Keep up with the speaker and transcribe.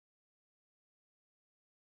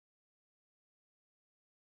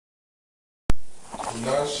Do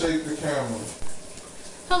not shake the camera.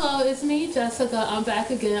 Hello, it's me, Jessica. I'm back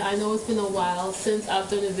again. I know it's been a while since I've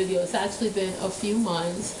done a video. It's actually been a few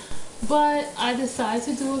months, but I decided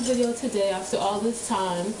to do a video today after all this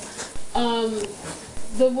time.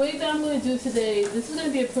 The wig that I'm going to do today, this is going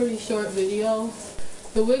to be a pretty short video.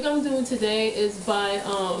 The wig I'm doing today is by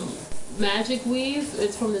Magic Weave.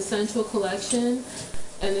 It's from the Central Collection,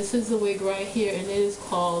 and this is the wig right here, and it is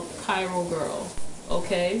called Cairo Girl.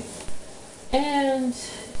 Okay, and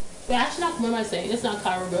actually, not, what am I saying? It's not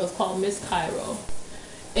Cairo Girl. It's called Miss Cairo.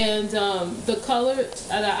 And the color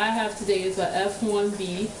that I have today is a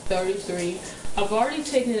F1B33. I've already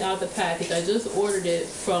taken it out of the package. I just ordered it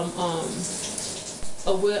from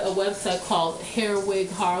a website called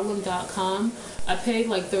hairwigharlem.com. I paid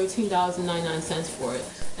like $13.99 for it.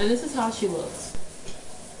 And this is how she looks.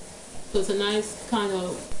 So it's a nice kind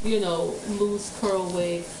of, loose curl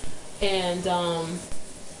wig. And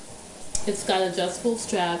it's got adjustable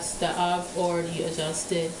straps that I've already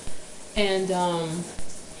adjusted. And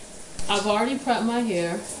I've already prepped my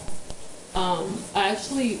hair. I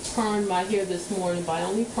actually permed my hair this morning, but I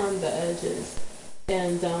only permed the edges.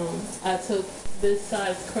 And I took this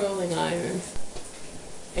size curling iron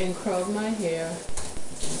and curled my hair.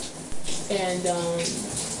 And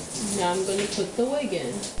now I'm going to put the wig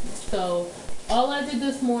in. So all I did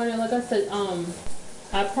this morning, like I said,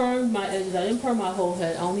 I permed my edges. I didn't perm my whole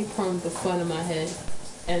head. I only permed the front of my head.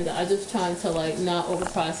 And I just trying to not over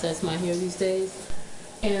process my hair these days.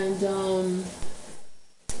 And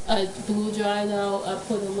I blow dried out. I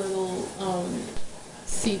put a little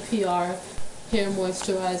CPR hair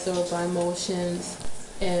moisturizer by Motions,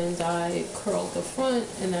 and I curled the front,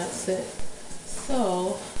 and that's it.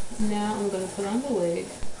 So now I'm gonna put on the wig.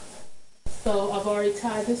 So I've already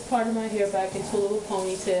tied this part of my hair back into a little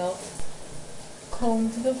ponytail, comb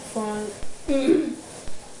to the front, and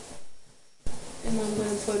I'm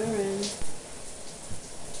gonna put her in.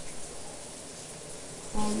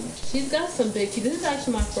 She's got some big teeth. This is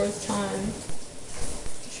actually my first time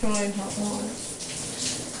trying her on.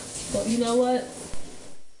 But you know what?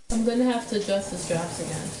 I'm gonna have to adjust the straps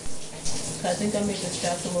again. I think I made the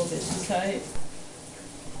straps a little bit too tight.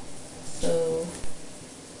 So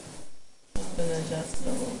I'm gonna adjust it a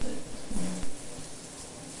little bit.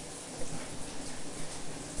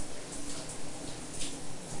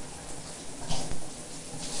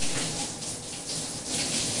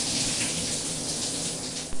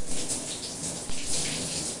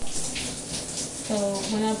 So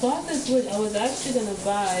when I bought this wig, I was actually gonna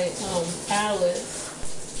buy Alice,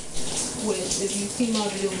 which, if you've seen my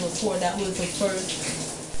video before, that was the first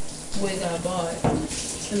wig I bought.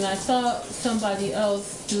 And I saw somebody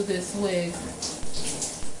else do this wig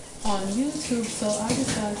on YouTube, so I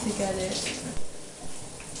decided to get it.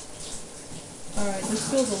 Alright, this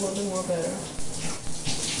feels a little bit more better.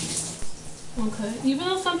 Okay, even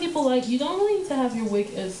though some people you don't really need to have your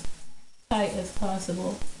wig as tight as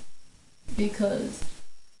possible, because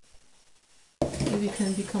it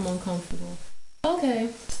can become uncomfortable. Okay,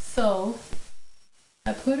 so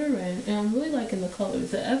I put her in, and I'm really liking the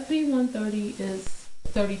colors. The FB130 is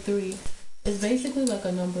 33. It's basically like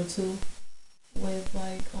a number 2 with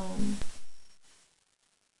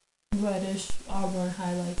reddish auburn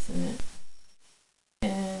highlights in it.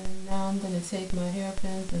 And now I'm gonna take my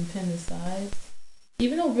hairpins and pin the sides.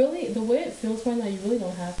 Even though really the way it feels right now, you really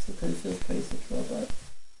don't have to, because it feels pretty secure, but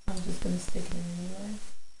I'm just going to stick it in anyway.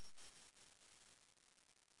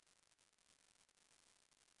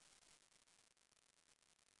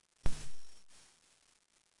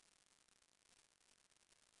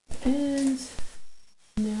 And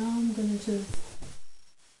now I'm going to just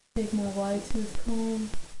take my wide tooth comb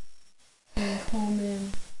and comb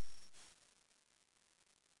in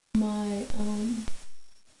my,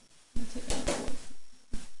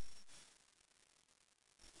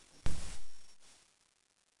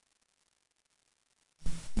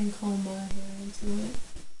 and comb my hair into it.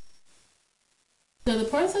 So the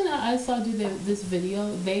person that I saw do this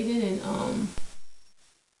video, they didn't,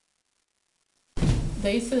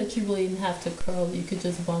 they said that you really didn't have to curl it, you could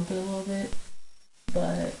just bump it a little bit,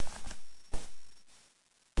 but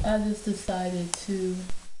I just decided to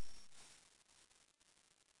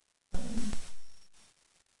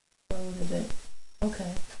curl it a bit.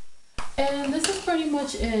 Okay. And this is pretty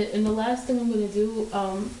much it. And the last thing I'm going to do,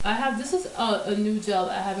 this is a new gel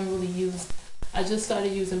that I haven't really used. I just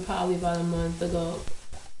started using probably about a month ago.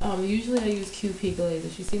 Usually I use QP glaze.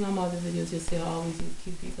 If you see my other videos, you'll see I always use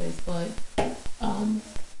QP glaze. But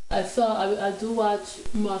I do watch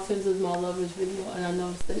Muffins is My Lover's video, and I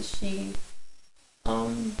noticed that she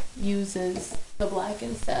uses the Black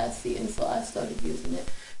and Sassy, and so I started using it.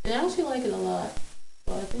 And I actually like it a lot.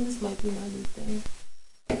 So I think this might be my new thing.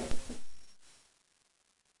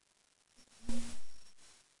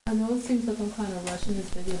 I know it seems like I'm kind of rushing this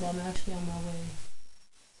video, but I'm actually on my way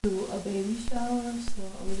to a baby shower, so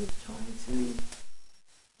I'm just trying to move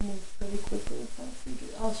very quickly. If I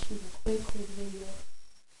figure I'll shoot a quick video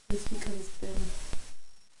just because it's been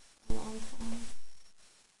a long time.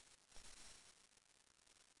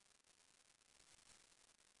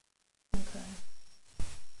 Okay.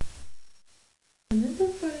 And this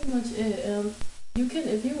is pretty much it. You can,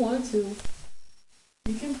 if you want to,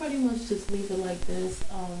 you can pretty much just leave it like this.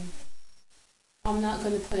 I'm not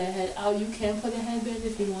gonna put a head out. You can put a headband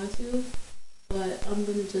if you want to, but I'm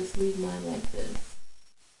gonna just leave mine like this.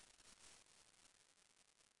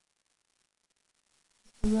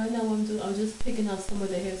 And right now I'm just picking out some of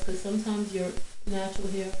the hairs because sometimes your natural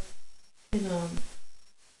hair can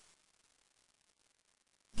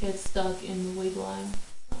get stuck in the wig line.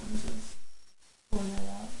 So I'm just pulling that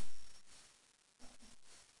out.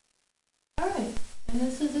 Alright, and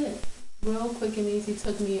this is it. Real quick and easy.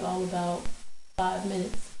 Took me all about 5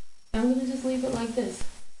 minutes. And I'm gonna just leave it like this.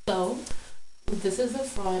 So this is the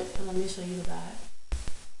front, and let me show you the back.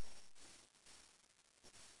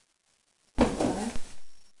 Okay.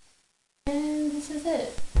 And this is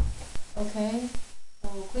it. Okay, so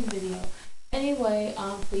quick video. Anyway,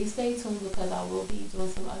 please stay tuned because I will be doing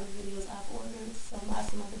some other videos I've ordered. Some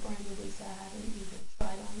other brand new wigs that I haven't even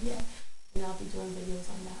tried on yet, and I'll be doing videos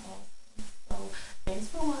on that also. So thanks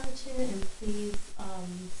for watching, and please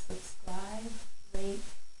subscribe, rate,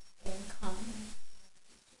 and comment.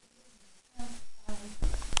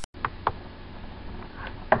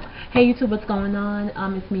 Hey YouTube, what's going on?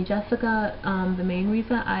 It's me, Jessica. The main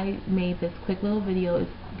reason I made this quick little video is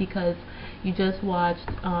because you just watched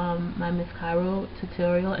my Miss Cairo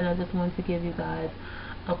tutorial, and I just wanted to give you guys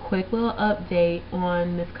a quick little update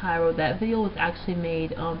on Miss Cairo. That video was actually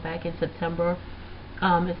made back in September.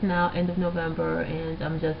 It's now end of November, and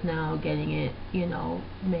I'm just now getting it, you know,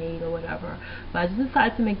 made or whatever. But I just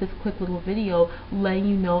decided to make this quick little video letting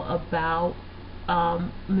you know about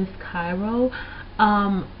Miss Cairo.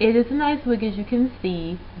 It is a nice wig, as you can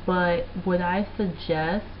see, but would I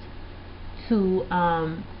suggest to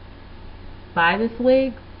buy this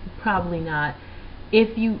wig? Probably not.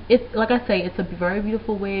 It's like I say, it's a very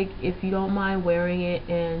beautiful wig. If you don't mind wearing it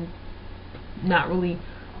and not really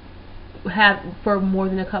have for more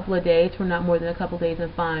than a couple of days, for not more than a couple of days,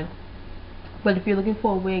 then fine. But if you're looking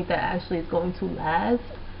for a wig that actually is going to last,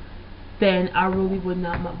 then I really would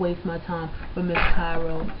not waste my time with Miss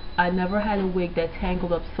Cairo. I never had a wig that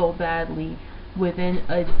tangled up so badly. Within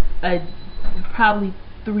a probably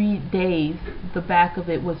 3 days, the back of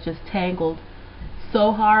it was just tangled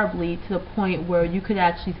so horribly to the point where you could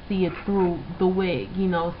actually see it through the wig. You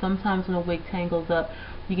know, sometimes when a wig tangles up,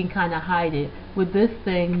 you can kind of hide it. With this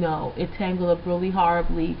thing, no, it tangled up really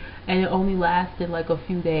horribly, and it only lasted like a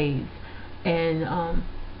few days. And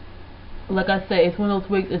like I said, it's one of those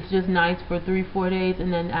wigs, it's just nice for 3-4 days,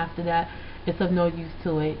 and then after that it's of no use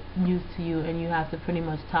to you, and you have to pretty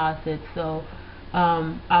much toss it. So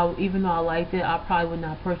even though I liked it, I probably would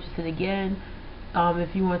not purchase it again.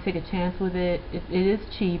 If you want to take a chance with it, it is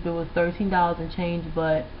cheap. It was $13 and change,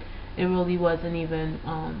 but it really wasn't even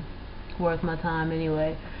worth my time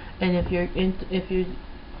anyway. And if you're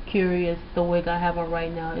curious, the wig I have on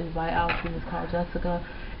right now is by Alfred. It's called Jessica,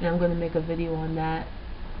 and I'm going to make a video on that,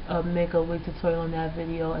 make a wig tutorial on that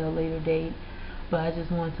video at a later date. But I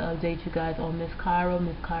just wanted to update you guys on Miss Cairo.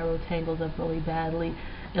 Miss Cairo tangles up really badly.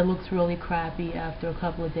 It looks really crappy after a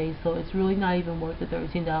couple of days, so it's really not even worth the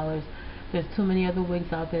 $13. There's too many other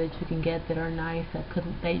wigs out there that you can get that are nice,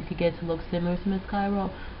 that you could get to look similar to Miss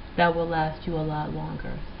Cairo, that will last you a lot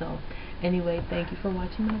longer. So anyway, thank you for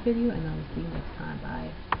watching my video, and I will see you next time.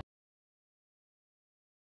 Bye.